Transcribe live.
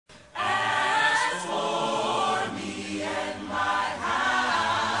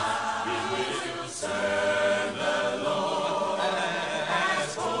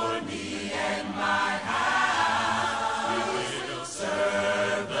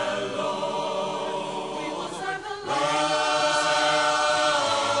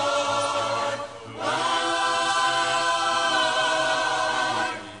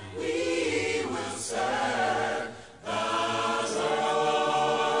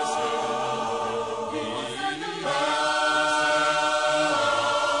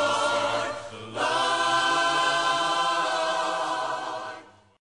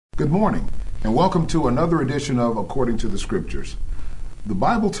Good morning, and welcome to another edition of According to the Scriptures. The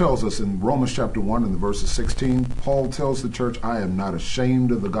Bible tells us in Romans chapter 1 and the verses 16, Paul tells the church, I am not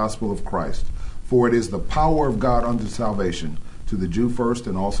ashamed of the gospel of Christ, for it is the power of God unto salvation, to the Jew first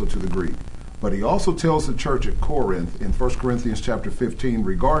and also to the Greek. But he also tells the church at Corinth in 1 Corinthians chapter 15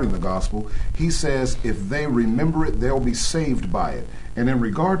 regarding the gospel, he says, if they remember it, they'll be saved by it. And in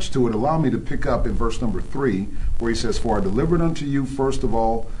regards to it, allow me to pick up in verse number 3, where he says, for I delivered unto you first of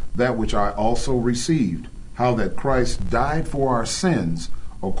all that which I also received, how that Christ died for our sins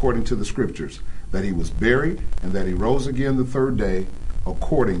according to the Scriptures, that he was buried, and that he rose again the third day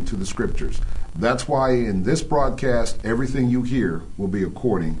according to the Scriptures. That's why in this broadcast, everything you hear will be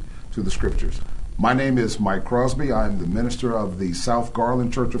according to the Scriptures. My name is Mike Crosby. I am the minister of the South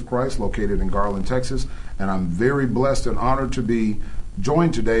Garland Church of Christ, located in Garland, Texas, and I'm very blessed and honored to be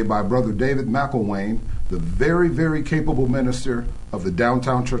joined today by Brother David McElwain, the very, very capable minister of the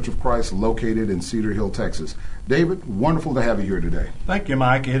Downtown Church of Christ, located in Cedar Hill, Texas. David, wonderful to have you here today. Thank you,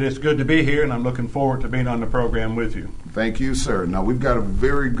 Mike. It is good to be here, and I'm looking forward to being on the program with you. Thank you, sir. Now, we've got a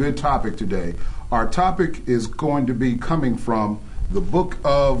very good topic today. Our topic is going to be coming from the book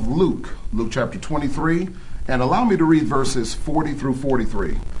of Luke, Luke chapter 23, and allow me to read verses 40 through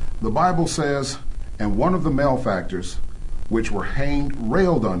 43. The Bible says, and one of the malefactors which were hanged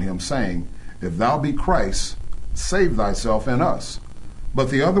railed on him, saying, if thou be Christ, save thyself and us. But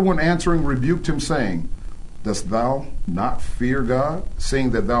the other one answering rebuked him, saying, dost thou not fear God,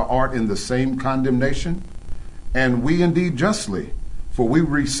 seeing that thou art in the same condemnation? And we indeed justly, for we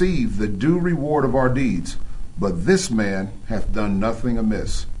receive the due reward of our deeds. But this man hath done nothing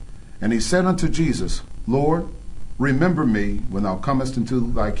amiss. And he said unto Jesus, Lord, remember me when thou comest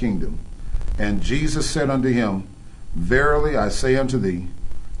into thy kingdom. And Jesus said unto him, verily I say unto thee,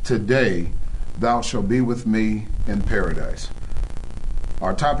 today thou shalt be with me in paradise.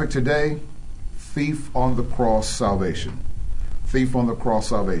 Our topic today, thief on the cross salvation. Thief on the cross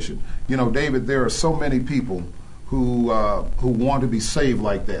salvation. You know, David, there are so many people who want to be saved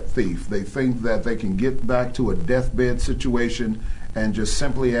like that thief. They think that they can get back to a deathbed situation and just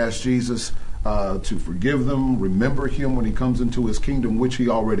simply ask Jesus to forgive them, remember him when he comes into his kingdom, which he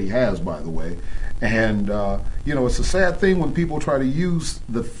already has, by the way. And, it's a sad thing when people try to use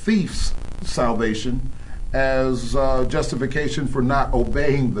the thief's salvation as justification for not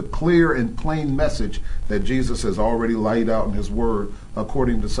obeying the clear and plain message that Jesus has already laid out in his word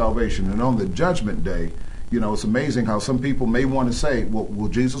according to salvation. And on the judgment day, it's amazing how some people may want to say, well,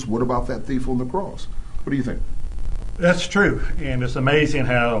 Jesus, what about that thief on the cross? What do you think? That's true. And it's amazing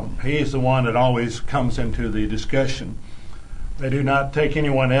how he is the one that always comes into the discussion. They do not take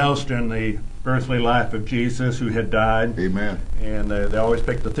anyone else during the earthly life of Jesus who had died. Amen. And they always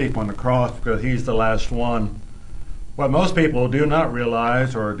pick the thief on the cross because he's the last one. What most people do not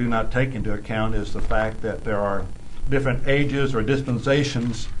realize or do not take into account is the fact that there are different ages or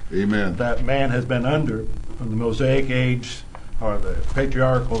dispensations Amen. that man has been under, from the Mosaic age, or the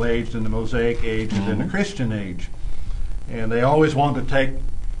patriarchal age, and the Mosaic age, and then the Christian age. And they always want to take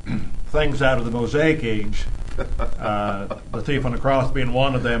things out of the Mosaic age, the thief on the cross being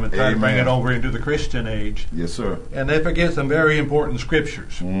one of them, and try to bring it over into the Christian age. Yes, sir. And they forget some very important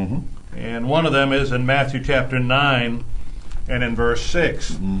scriptures. Mm-hmm. And one of them is in Matthew chapter 9 and in verse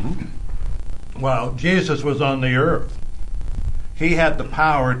 6. Mm-hmm. While Jesus was on the earth, he had the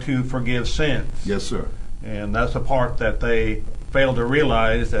power to forgive sins. Yes, sir. And that's the part that they failed to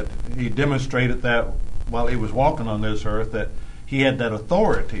realize, that he demonstrated that while he was walking on this earth, that he had that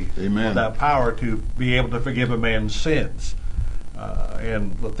authority, Amen. that power to be able to forgive a man's sins.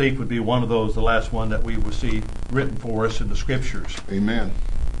 And the thief would be one of those, the last one that we will see written for us in the scriptures. Amen.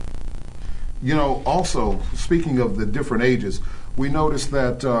 Also, speaking of the different ages, we notice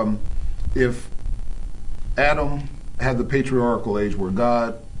that if Adam had the patriarchal age where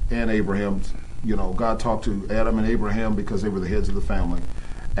God and Abraham, God talked to Adam and Abraham because they were the heads of the family.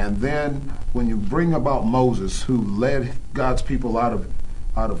 And then when you bring about Moses, who led God's people out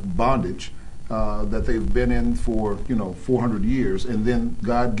of bondage that they've been in for 400 years, and then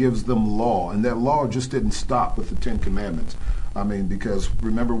God gives them law, and that law just didn't stop with the Ten Commandments. I mean, because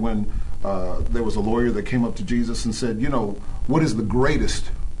remember when there was a lawyer that came up to Jesus and said, what is the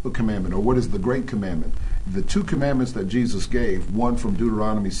greatest commandment, or what is the great commandment? The two commandments that Jesus gave, one from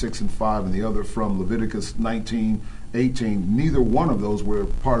Deuteronomy 6 and 5 and the other from Leviticus 19:18, neither one of those were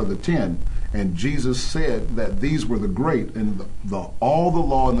part of the 10. And Jesus said that these were the great, and all the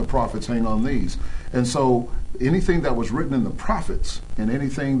law and the prophets hang on these. And so anything that was written in the prophets and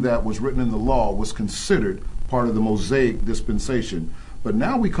anything that was written in the law was considered part of the Mosaic dispensation. But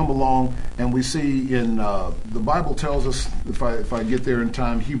now we come along and we see in the Bible tells us, if I get there in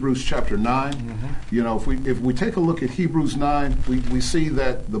time, Hebrews chapter 9. Mm-hmm. You know, if we take a look at Hebrews 9, we see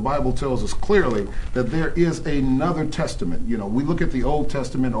that the Bible tells us clearly that there is another testament. You know, we look at the Old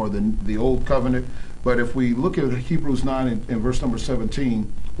Testament or the Old Covenant, but if we look at Hebrews 9 in verse number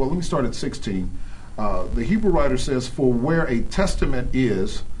 17, well, let me start at 16. The Hebrew writer says, "For where a testament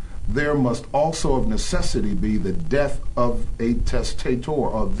is, there must also of necessity be the death of a testator,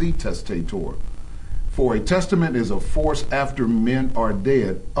 of the testator. For a testament is of force after men are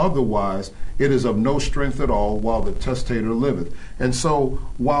dead. Otherwise, it is of no strength at all while the testator liveth." And so,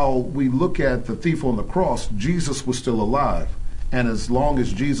 while we look at the thief on the cross, Jesus was still alive. And as long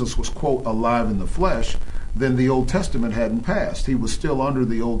as Jesus was, quote, alive in the flesh, then the Old Testament hadn't passed. He was still under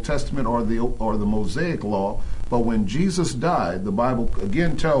the Old Testament or the Mosaic law. But when Jesus died, the Bible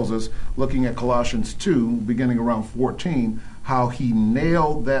again tells us, looking at Colossians 2, beginning around 14, how he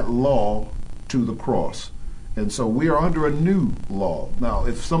nailed that law to the cross. And so we are under a new law. Now,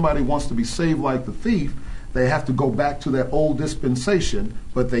 if somebody wants to be saved like the thief, they have to go back to that old dispensation,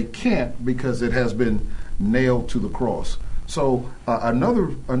 but they can't because it has been nailed to the cross. So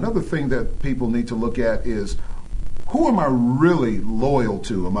another thing that people need to look at is, who am I really loyal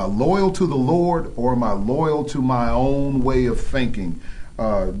to? Am I loyal to the Lord, or am I loyal to my own way of thinking?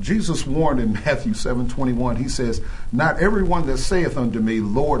 Jesus warned in Matthew 7:21, he says, "Not everyone that saith unto me,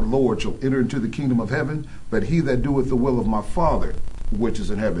 Lord, Lord, shall enter into the kingdom of heaven, but he that doeth the will of my Father, which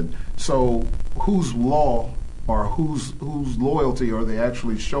is in heaven." So whose law or whose loyalty are they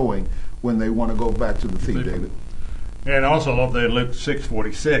actually showing when they want to go back to the thief, David? And also love that Luke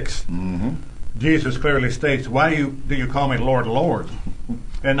 6:46. Mm-hmm. Jesus clearly states, "Why do you call me Lord, Lord,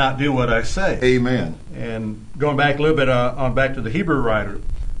 and not do what I say?" Amen. And going back a little bit on back to the Hebrew writer,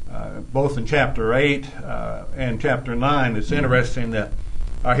 both in chapter 8 and chapter 9, it's interesting that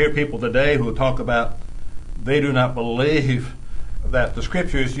I hear people today who talk about they do not believe that the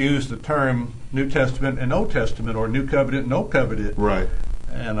Scriptures use the term New Testament and Old Testament, or New Covenant and Old Covenant. Right.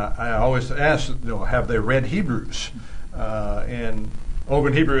 And I always ask, have they read Hebrews? And over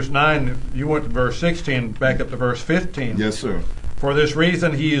in Hebrews 9, you went to verse 16, back up to verse 15. Yes, sir. "For this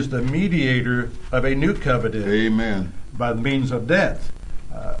reason he is the mediator of a new covenant." Amen. "By the means of death."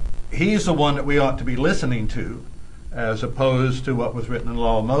 He's the one that we ought to be listening to, as opposed to what was written in the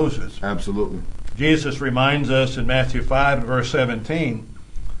law of Moses. Absolutely. Jesus reminds us in Matthew 5 and verse 17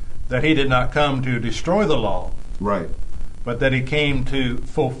 that he did not come to destroy the law. Right. But that he came to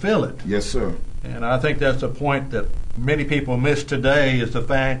fulfill it. Yes, sir. And I think that's a point that many people miss today, is the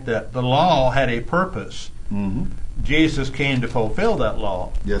fact that the law had a purpose. Mm-hmm. Jesus came to fulfill that law.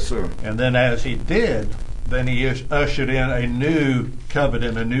 Yes, sir. And then as he did, then he ushered in a new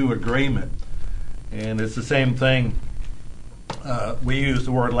covenant, a new agreement. And it's the same thing. We use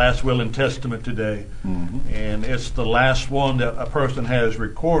the word last will and testament today. Mm-hmm. And it's the last one that a person has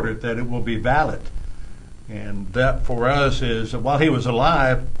recorded that it will be valid. And that for us is, while he was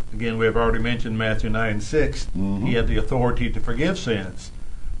alive, again, we have already mentioned Matthew 9:6, mm-hmm. he had the authority to forgive sins.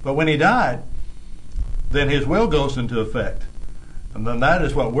 But when he died, then his will goes into effect. And then that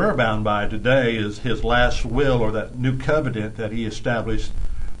is what we're bound by today, is his last will, or that new covenant that he established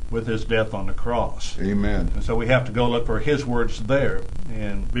with his death on the cross. Amen. And so we have to go look for his words there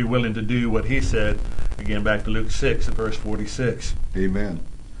and be willing to do what he said, again, back to Luke 6 and verse 46. Amen.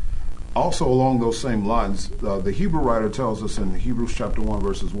 Also along those same lines, the Hebrew writer tells us in Hebrews chapter 1,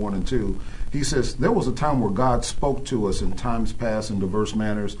 verses 1 and 2, he says, "There was a time where God spoke to us in times past in diverse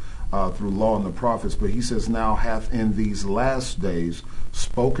manners through law and the prophets, but he says, now hath in these last days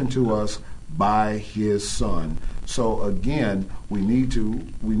spoken to us by his Son." So again, we need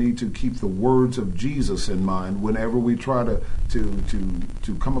to keep the words of Jesus in mind whenever we try to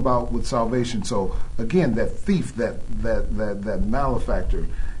come about with salvation. So again, that thief, that malefactor,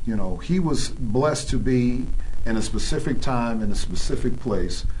 he was blessed to be in a specific time, in a specific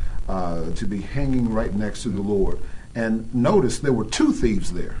place, to be hanging right next to the Lord. And notice there were two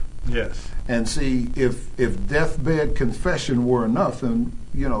thieves there. Yes. And see, if deathbed confession were enough, then,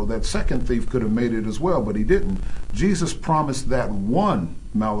 that second thief could have made it as well, but he didn't. Jesus promised that one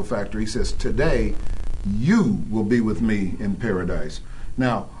malefactor, he says, "Today you will be with me in paradise."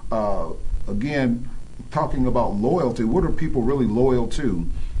 Now, again, talking about loyalty, what are people really loyal to?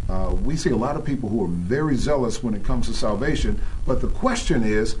 We see a lot of people who are very zealous when it comes to salvation, but the question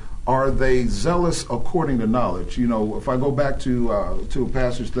is, are they zealous according to knowledge? If I go back to a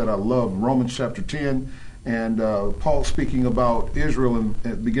passage that I love, Romans chapter 10, and Paul speaking about Israel in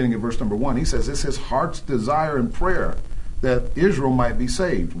beginning of verse number 1, he says, "It's his heart's desire and prayer that Israel might be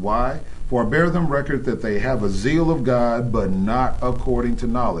saved. Why? For I bear them record that they have a zeal of God, but not according to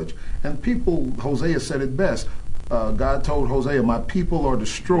knowledge. And people, Hosea said it best. God told Hosea, my people are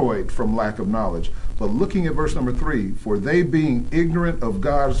destroyed from lack of knowledge. But looking at verse number 3, for they being ignorant of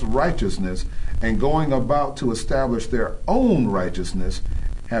God's righteousness and going about to establish their own righteousness,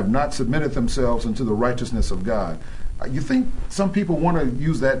 have not submitted themselves unto the righteousness of God. You think some people want to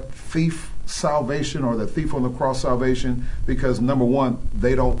use that thief salvation or the thief on the cross salvation because, number one,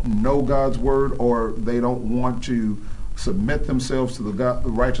 they don't know God's word, or they don't want to submit themselves to the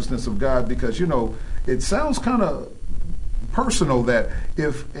righteousness of God? Because, it sounds kind of personal that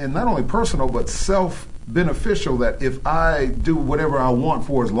and not only personal, but self-beneficial, that if I do whatever I want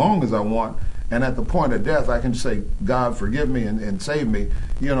for as long as I want, and at the point of death, I can say, God, forgive me and save me.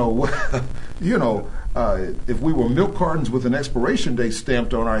 If we were milk cartons with an expiration date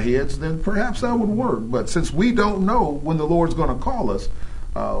stamped on our heads, then perhaps that would work. But since we don't know when the Lord's going to call us,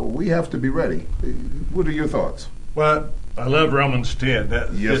 we have to be ready. What are your thoughts? Well, I love Romans 10.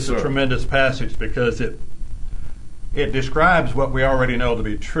 It's a tremendous passage because it describes what we already know to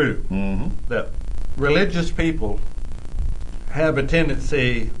be true. Mm-hmm. That religious people have a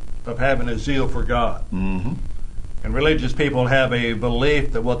tendency of having a zeal for God. Mm-hmm. And religious people have a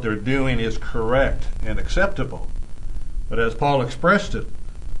belief that what they're doing is correct and acceptable. But as Paul expressed it,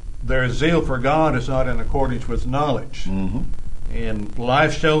 their zeal for God is not in accordance with knowledge. Mm-hmm. And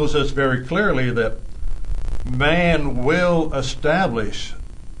life shows us very clearly that man will establish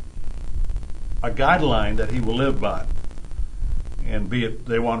a guideline that he will live by. And be it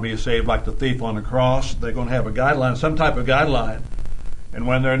they want to be saved like the thief on the cross, they're going to have a guideline, some type of guideline. And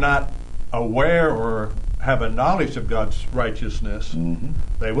when they're not aware or have a knowledge of God's righteousness, mm-hmm.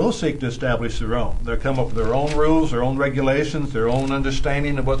 they will seek to establish their own. They'll come up with their own rules, their own regulations, their own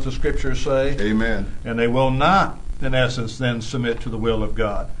understanding of what the Scriptures say. Amen. And they will not, in essence, then submit to the will of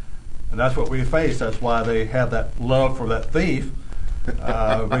God. And that's what we face. That's why they have that love for that thief,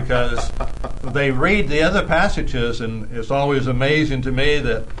 because they read the other passages, and it's always amazing to me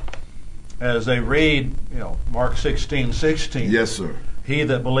that as they read, Mark 16:16. Yes, sir. He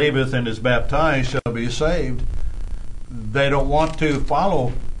that believeth and is baptized shall be saved. They don't want to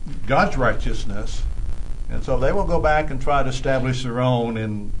follow God's righteousness, and so they will go back and try to establish their own,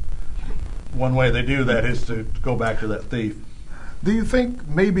 and one way they do that is to go back to that thief. Do you think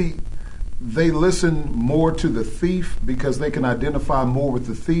maybe they listen more to the thief because they can identify more with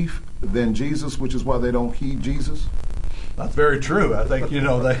the thief than Jesus, which is why they don't heed Jesus? That's very true. I think, they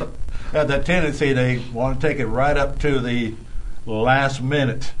have that tendency, they want to take it right up to the last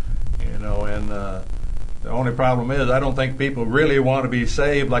minute, and the only problem is I don't think people really want to be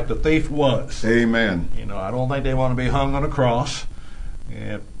saved like the thief was. Amen. I don't think they want to be hung on a cross.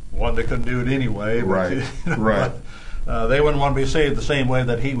 And one, they couldn't do it anyway. Right, right. But, they wouldn't want to be saved the same way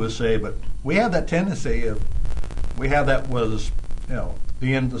that he was saved. But we have that tendency the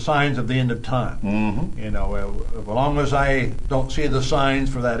signs of the end of time. Mm-hmm. As long as I don't see the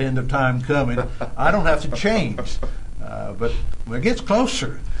signs for that end of time coming, I don't have to change. But when it gets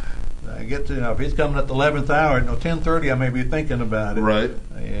closer, I get to, if he's coming at the 11th hour, 10:30, I may be thinking about it. Right.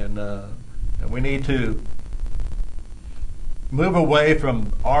 And we need to move away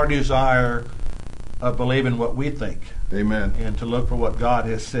from our desire of believing what we think. Amen. And to look for what God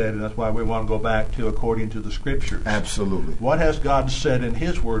has said, and that's why we want to go back to according to the Scriptures. Absolutely. What has God said in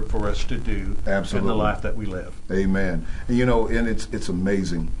His Word for us to do Absolutely. In the life that we live? Amen. And and it's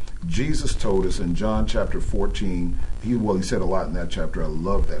amazing. Jesus told us in John chapter 14, he said a lot in that chapter. I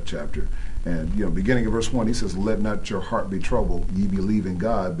love that chapter. And, beginning of verse 1, he says, let not your heart be troubled. Ye believe in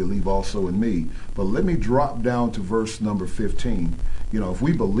God, believe also in me. But let me drop down to verse number 15. If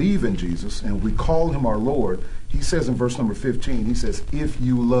we believe in Jesus and we call him our Lord, he says in verse number 15, he says, if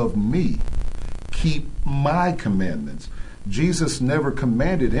you love me, keep my commandments. Jesus never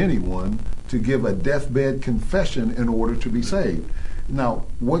commanded anyone to give a deathbed confession in order to be saved. Now,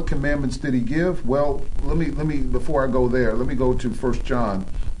 what commandments did he give? Well, let me before I go there, let me go to 1 John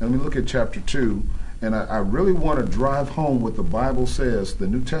and let me look at chapter 2. And I really want to drive home what the Bible says, the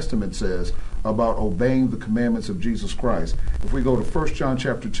New Testament says, about obeying the commandments of Jesus Christ. If we go to 1 John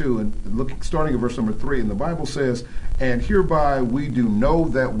chapter 2 and look, starting at verse number 3, and the Bible says, and hereby we do know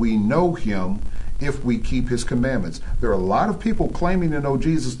that we know him if we keep his commandments. There are a lot of people claiming to know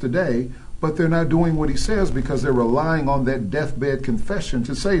Jesus today, but they're not doing what he says because they're relying on that deathbed confession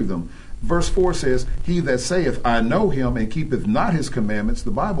to save them. Verse 4 says, he that saith, I know him, and keepeth not his commandments, the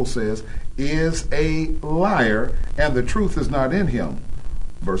Bible says, is a liar, and the truth is not in him.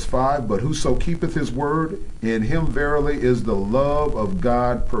 Verse 5, but whoso keepeth his word, in him verily is the love of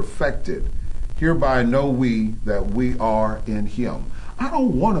God perfected. Hereby know we that we are in him. I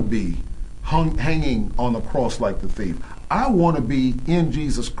don't want to be hanging on the cross like the thief. I want to be in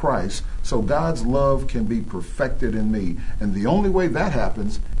Jesus Christ so God's love can be perfected in me. And the only way that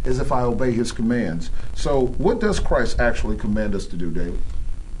happens is if I obey his commands. So what does Christ actually command us to do, David?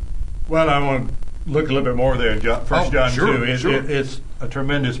 Well, I want to look a little bit more there in 1 John 2. It's a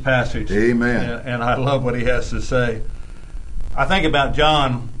tremendous passage. Amen. And I love what he has to say. I think about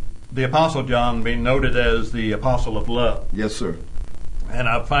John, the Apostle John, being noted as the apostle of love. Yes, sir. And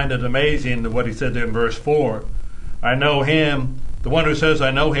I find it amazing what he said there in verse 4. I know him, the one who says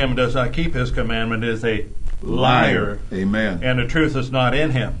I know him and does not keep his commandment is a liar. Amen. And the truth is not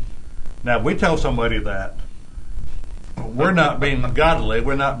in him. Now, if we tell somebody that, we're not being godly,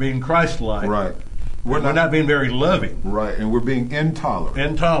 we're not being Christ-like. Right. We're not being very loving. Right, and we're being intolerant.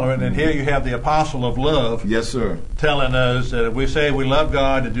 And here you have the apostle of love. Yes, sir. Telling us that if we say we love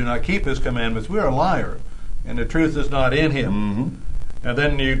God and do not keep his commandments, we're a liar, and the truth is not in him. Mm-hmm. And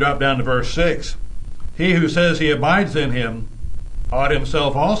then you drop down to verse 6. He who says he abides in him ought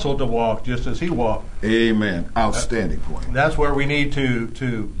himself also to walk just as he walked. Amen. Outstanding point. That's where we need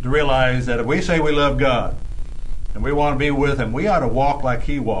to realize that if we say we love God and we want to be with him, we ought to walk like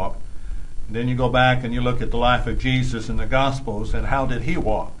he walked. And then you go back and you look at the life of Jesus in the Gospels, and how did he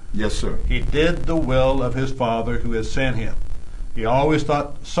walk? Yes, sir. He did the will of his Father who has sent him. He always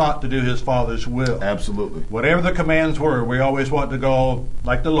sought to do his Father's will. Absolutely. Whatever the commands were, we always want to go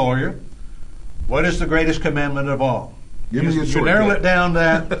like the lawyer. What is the greatest commandment of all? Give me your You narrow it down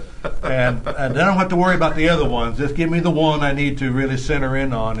that, and I don't have to worry about the other ones. Just give me the one I need to really center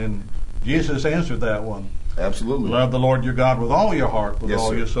in on. And Jesus answered that one. Absolutely. Love the Lord your God with all your heart, with Yes,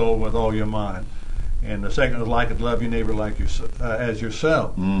 all sir. your soul, with all your mind. And the second is like it, love your neighbor like as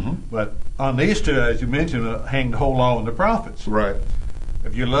yourself. Mm-hmm. But on these two, as you mentioned, hang the whole law and the prophets. Right.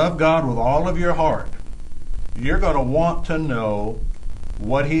 If you love God with all of your heart, you're going to want to know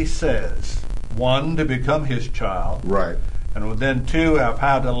what he says. One, to become his child. Right. And then two, of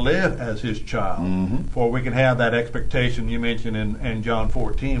how to live as his child. Mm-hmm. For we can have that expectation you mentioned in John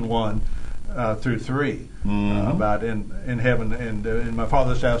 14, 1 through 3. Mm-hmm. About in heaven, and in my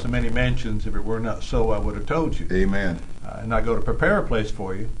Father's house are many mansions. If it were not so, I would have told you. Amen. And I go to prepare a place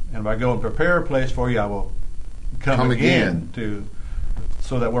for you. And if I go and prepare a place for you, I will come again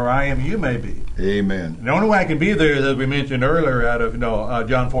so that where I am, you may be. Amen. The only way I can be there is, as we mentioned earlier, out of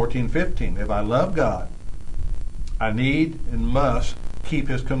John 14:15. If I love God, I need and must keep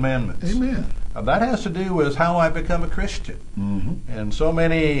his commandments. Amen. That has to do with how I become a Christian. Mm-hmm. And so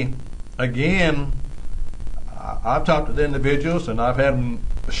many, again, I've talked with individuals and I've had them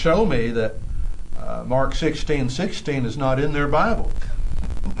show me that Mark 16:16 is not in their Bible.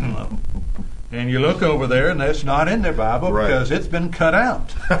 And you look over there and it's not in their Bible, right, because it's been cut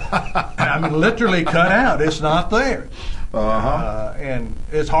out. I mean, literally cut out. It's not there. And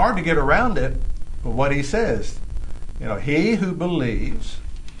it's hard to get around it, but what he says. He who believes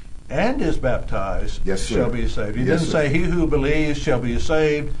and is baptized shall be saved. He doesn't say he who believes shall be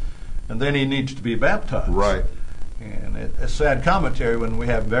saved, and then he needs to be baptized. Right. And it's a sad commentary when we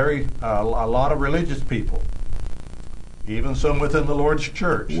have a lot of religious people, even some within the Lord's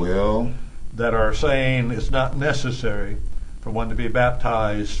church, that are saying it's not necessary for one to be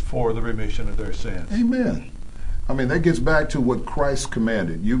baptized for the remission of their sins. Amen. I mean, that gets back to what Christ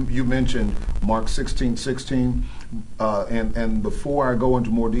commanded. You mentioned Mark 16:16, and before I go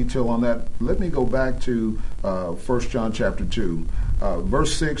into more detail on that, let me go back to 1 John chapter 2.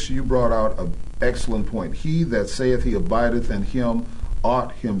 Verse 6, you brought out an excellent point. He that saith he abideth in him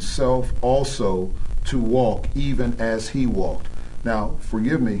ought himself also to walk even as he walked. Now,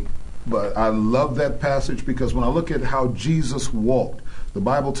 forgive me, but I love that passage because when I look at how Jesus walked, the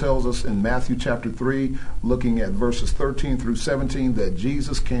Bible tells us in Matthew chapter 3, looking at verses 13 through 17, that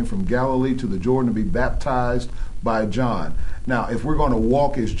Jesus came from Galilee to the Jordan to be baptized by John. Now, if we're going to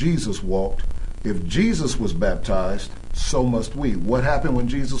walk as Jesus walked, if Jesus was baptized, so must we. What happened when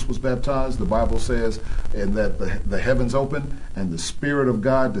Jesus was baptized? The Bible says, and that the heavens opened, and the Spirit of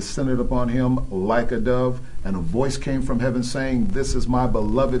God descended upon him like a dove, and a voice came from heaven saying, "This is my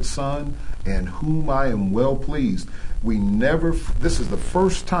beloved Son, in whom I am well pleased." This is the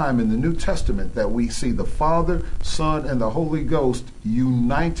first time in the New Testament that we see the Father, Son, and the Holy Ghost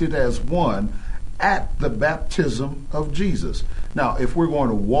united as one at the baptism of Jesus. Now, if we're going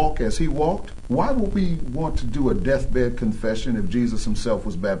to walk as he walked, why would we want to do a deathbed confession if Jesus himself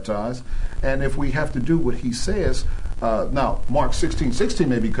was baptized? And if we have to do what he says, now, Mark 16:16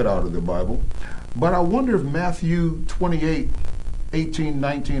 may be cut out of the Bible, but I wonder if Matthew 28:18,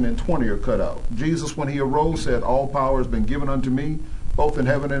 19, and 20 are cut out. Jesus, when he arose, said, "All power has been given unto me, both in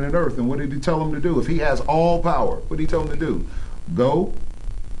heaven and in earth. And what did he tell them to do? If he has all power, what did he tell them to do? Go,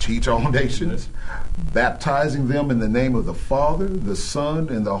 teach all nations, baptizing them in the name of the Father, the Son,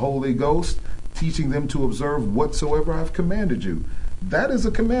 and the Holy Ghost, teaching them to observe whatsoever I've commanded you. That is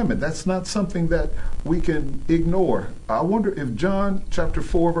a commandment. That's not something that we can ignore. I wonder if John chapter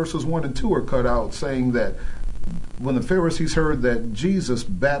 4 verses 1 and 2 are cut out, saying that when the Pharisees heard that Jesus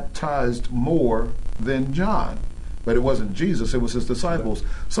baptized more than John, but it wasn't Jesus, it was his disciples.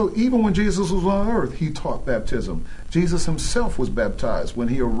 So even when Jesus was on earth, he taught baptism. Jesus himself was baptized. When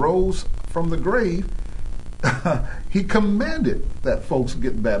he arose from the grave, he commanded that folks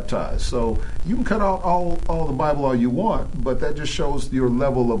get baptized. So you can cut out all the Bible all you want, but that just shows your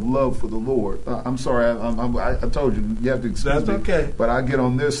level of love for the Lord. I'm sorry, I told you have to excuse me. That's okay. But I get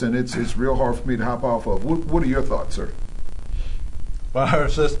on this, and it's real hard for me to hop off of. What are your thoughts, sir? Well, I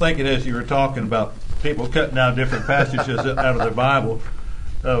was just thinking as you were talking about people cutting out different passages out of their Bible,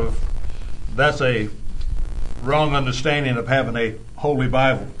 that's a wrong understanding of having a Holy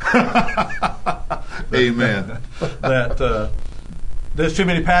Bible. Amen. That there's too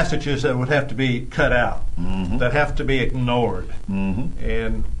many passages that would have to be cut out, that have to be ignored.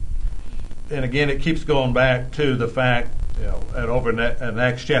 And again, it keeps going back to the fact, over in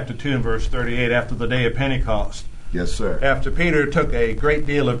Acts chapter 2 and verse 38, after the day of Pentecost. Yes, sir. After Peter took a great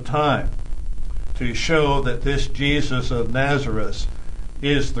deal of time to show that this Jesus of Nazareth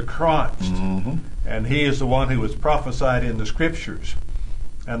is the Christ, and he is the one who was prophesied in the Scriptures,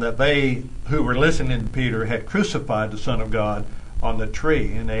 and that they who were listening to Peter had crucified the Son of God on the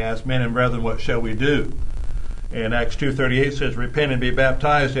tree. And they asked, men and brethren, what shall we do? And Acts 2:38 says, repent and be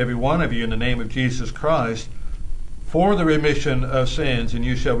baptized, every one of you, in the name of Jesus Christ, for the remission of sins, and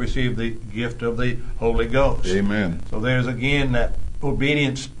you shall receive the gift of the Holy Ghost. Amen. So there's again that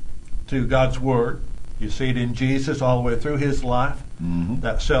obedience to God's Word. You see it in Jesus all the way through his life,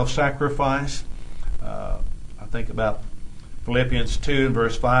 that self-sacrifice. I think about Philippians 2 and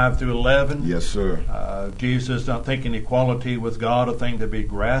verse 5 through 11. Yes, sir. Jesus not thinking equality with God a thing to be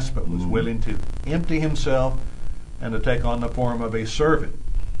grasped, but was willing to empty himself and to take on the form of a servant.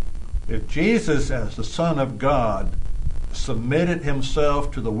 If Jesus, as the Son of God, submitted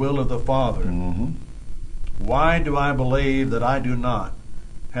himself to the will of the Father, why do I believe that I do not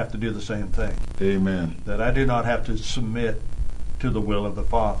have to do the same thing? Amen. That I do not have to submit to the will of the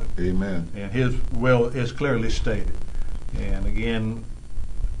Father. Amen. And his will is clearly stated. And again,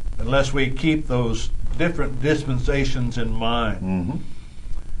 unless we keep those different dispensations in mind,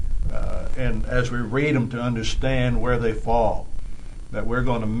 and as we read them to understand where they fall, that we're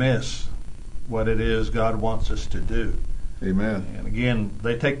going to miss what it is God wants us to do. Amen. And again,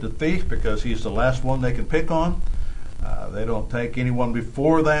 they take the thief because he's the last one they can pick on. They don't take anyone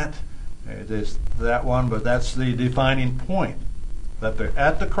before that. It's that one, but that's the defining point, that they're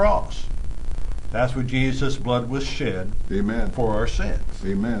at the cross. That's where Jesus' blood was shed. Amen. For our sins.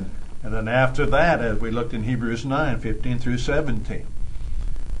 Amen. And then after that, as we looked in Hebrews 9, 15 through 17,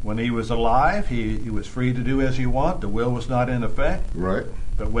 when he was alive, he was free to do as he wanted. The will was not in effect. Right.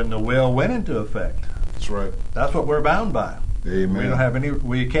 But when the will went into effect, that's right. That's what we're bound by. Amen. We don't have any.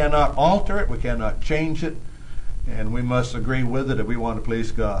 We cannot alter it. We cannot change it, and we must agree with it if we want to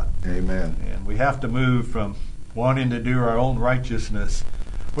please God. Amen. And we have to move from wanting to do our own righteousness,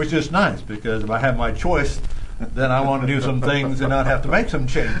 which is nice, because if I have my choice, then I want to do some things and not have to make some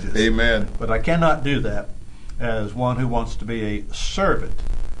changes. Amen. But I cannot do that as one who wants to be a servant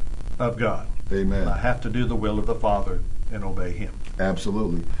of God. Amen. I have to do the will of the Father and obey him.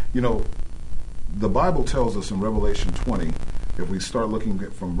 Absolutely. The Bible tells us in Revelation 20, if we start looking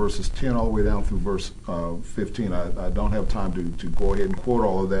at from verses 10 all the way down through verse 15, I don't have time to go ahead and quote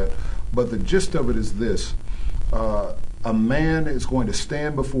all of that, but the gist of it is this. A man is going to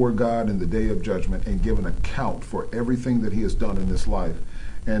stand before God in the day of judgment and give an account for everything that he has done in this life.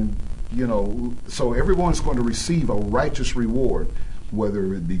 And, so everyone's going to receive a righteous reward,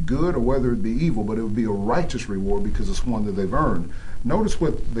 whether it be good or whether it be evil, but it would be a righteous reward because it's one that they've earned. Notice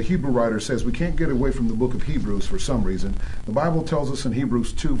what the Hebrew writer says. We can't get away from the book of Hebrews for some reason. The Bible tells us in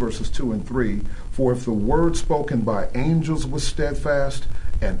Hebrews 2, verses 2 and 3, for if the word spoken by angels was steadfast,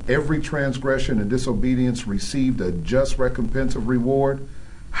 and every transgression and disobedience received a just recompense of reward,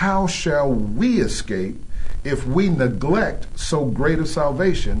 how shall we escape if we neglect so great a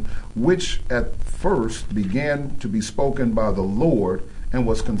salvation, which at first began to be spoken by the Lord and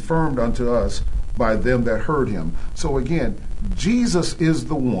was confirmed unto us by them that heard him? So again, Jesus is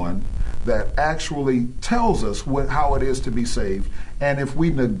the one that actually tells us how it is to be saved. And if we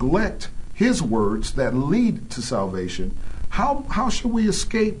neglect his words that lead to salvation, how should we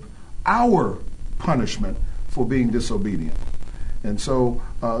escape our punishment for being disobedient? And so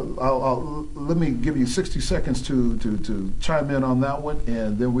let me give you 60 seconds to chime in on that one,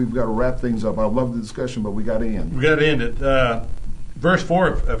 and then we've got to wrap things up. I love the discussion, but we got to end. We got to end it. Verse 4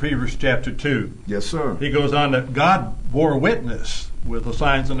 of Hebrews chapter 2. Yes, sir. He goes on that God bore witness with the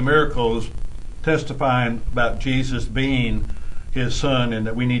signs and the miracles, testifying about Jesus being his son and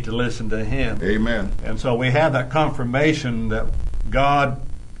that we need to listen to him. Amen. And so we have that confirmation that God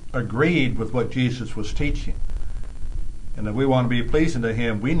agreed with what Jesus was teaching. And if we want to be pleasing to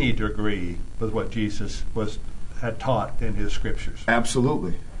him, we need to agree with what Jesus had taught in his scriptures.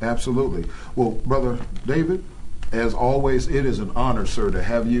 Absolutely. Absolutely. Well, Brother David, as always, it is an honor, sir, to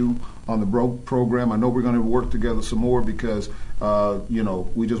have you on the program. I know we're going to work together some more because,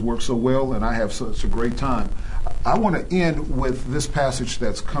 we just work so well, and I have such a great time. I want to end with this passage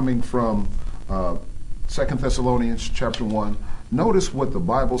that's coming from 2 Thessalonians chapter 1. Notice what the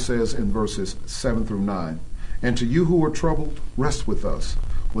Bible says in verses 7 through 9. And to you who are troubled, rest with us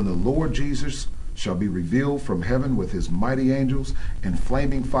when the Lord Jesus shall be revealed from heaven with his mighty angels in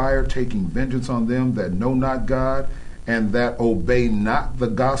flaming fire, taking vengeance on them that know not God and that obey not the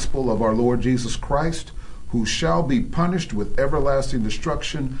gospel of our Lord Jesus Christ, who shall be punished with everlasting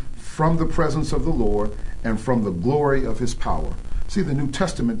destruction from the presence of the Lord and from the glory of his power. See, the New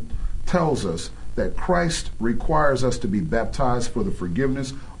Testament tells us that Christ requires us to be baptized for the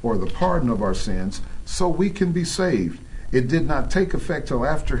forgiveness or the pardon of our sins so we can be saved. It did not take effect till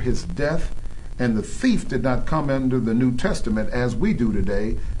after his death, and the thief did not come under the New Testament as we do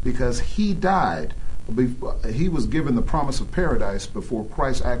today because he died. He was given the promise of paradise before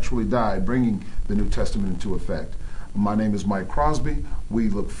Christ actually died, bringing the New Testament into effect. My name is Mike Crosby. We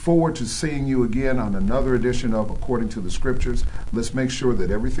look forward to seeing you again on another edition of According to the Scriptures. Let's make sure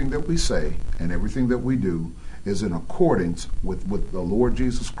that everything that we say and everything that we do is in accordance with what the Lord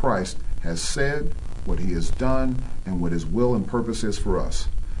Jesus Christ has said, what he has done, and what his will and purpose is for us.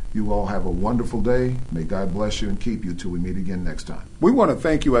 You all have a wonderful day. May God bless you and keep you till we meet again next time. We want to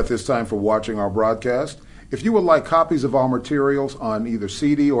thank you at this time for watching our broadcast. If you would like copies of our materials on either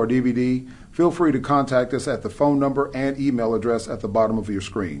CD or DVD, feel free to contact us at the phone number and email address at the bottom of your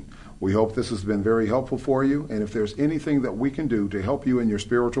screen. We hope this has been very helpful for you, and if there's anything that we can do to help you in your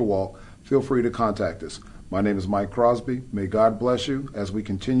spiritual walk, feel free to contact us. My name is Mike Crosby. May God bless you as we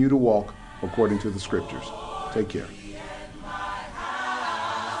continue to walk according to the Scriptures. Take care.